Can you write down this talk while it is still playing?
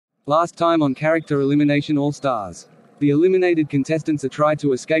Last time on Character Elimination All Stars. The eliminated contestants are trying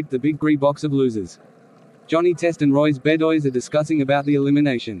to escape the big grey box of losers. Johnny Test and Royce Bedoys are discussing about the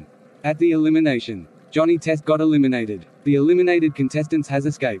elimination. At the elimination, Johnny Test got eliminated. The eliminated contestants has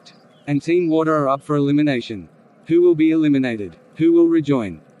escaped. And Team Water are up for elimination. Who will be eliminated? Who will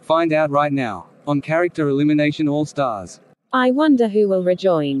rejoin? Find out right now, on Character Elimination All Stars. I wonder who will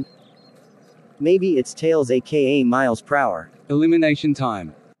rejoin. Maybe it's Tails aka Miles Prower. Elimination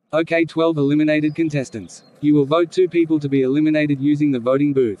time. Okay, 12 eliminated contestants. You will vote 2 people to be eliminated using the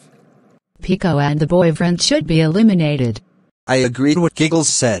voting booth. Pico and the boyfriend should be eliminated. I agreed what Giggles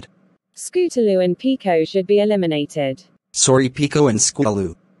said. Scootaloo and Pico should be eliminated. Sorry Pico and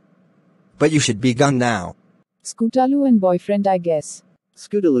Scootaloo. But you should be gone now. Scootaloo and boyfriend, I guess.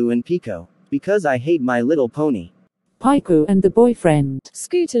 Scootaloo and Pico. Because I hate My Little Pony. Pico and the boyfriend.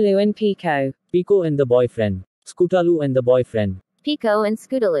 Scootaloo and Pico. Pico and the boyfriend. Scootaloo and the boyfriend. Pico and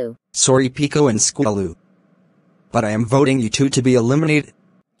Scootaloo. Sorry Pico and Scootaloo. But I am voting you 2 to be eliminated.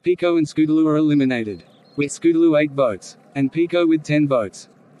 Pico and Scootaloo are eliminated. With Scootaloo 8 votes. And Pico with 10 votes.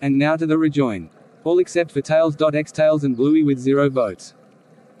 And now to the rejoin. All except for Tails.x, Tails and Bluey with 0 votes.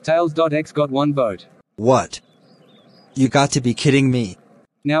 Tails.x got 1 vote. What? You got to be kidding me.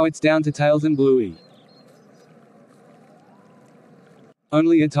 Now it's down to Tails and Bluey.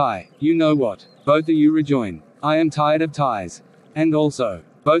 Only a tie. You know what? Both of you rejoin. I am tired of ties. And also,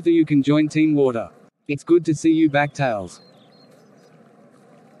 both of you can join Team Water. It's good to see you back, Tails.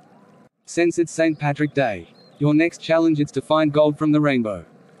 Since it's St. Patrick Day, your next challenge is to find gold from the rainbow.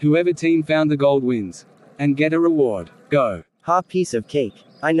 Whoever team found the gold wins. And get a reward. Go. Ha, piece of cake.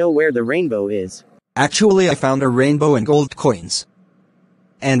 I know where the rainbow is. Actually, I found a rainbow and gold coins.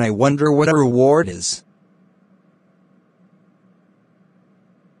 And I wonder what a reward is.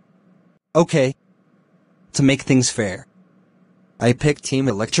 Okay. To make things fair, I picked Team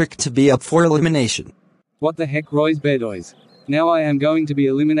Electric to be up for elimination. What the heck, Royce Bedoys? Now I am going to be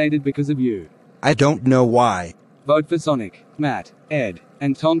eliminated because of you. I don't know why. Vote for Sonic, Matt, Ed,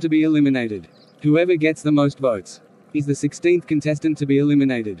 and Tom to be eliminated. Whoever gets the most votes is the 16th contestant to be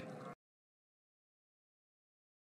eliminated.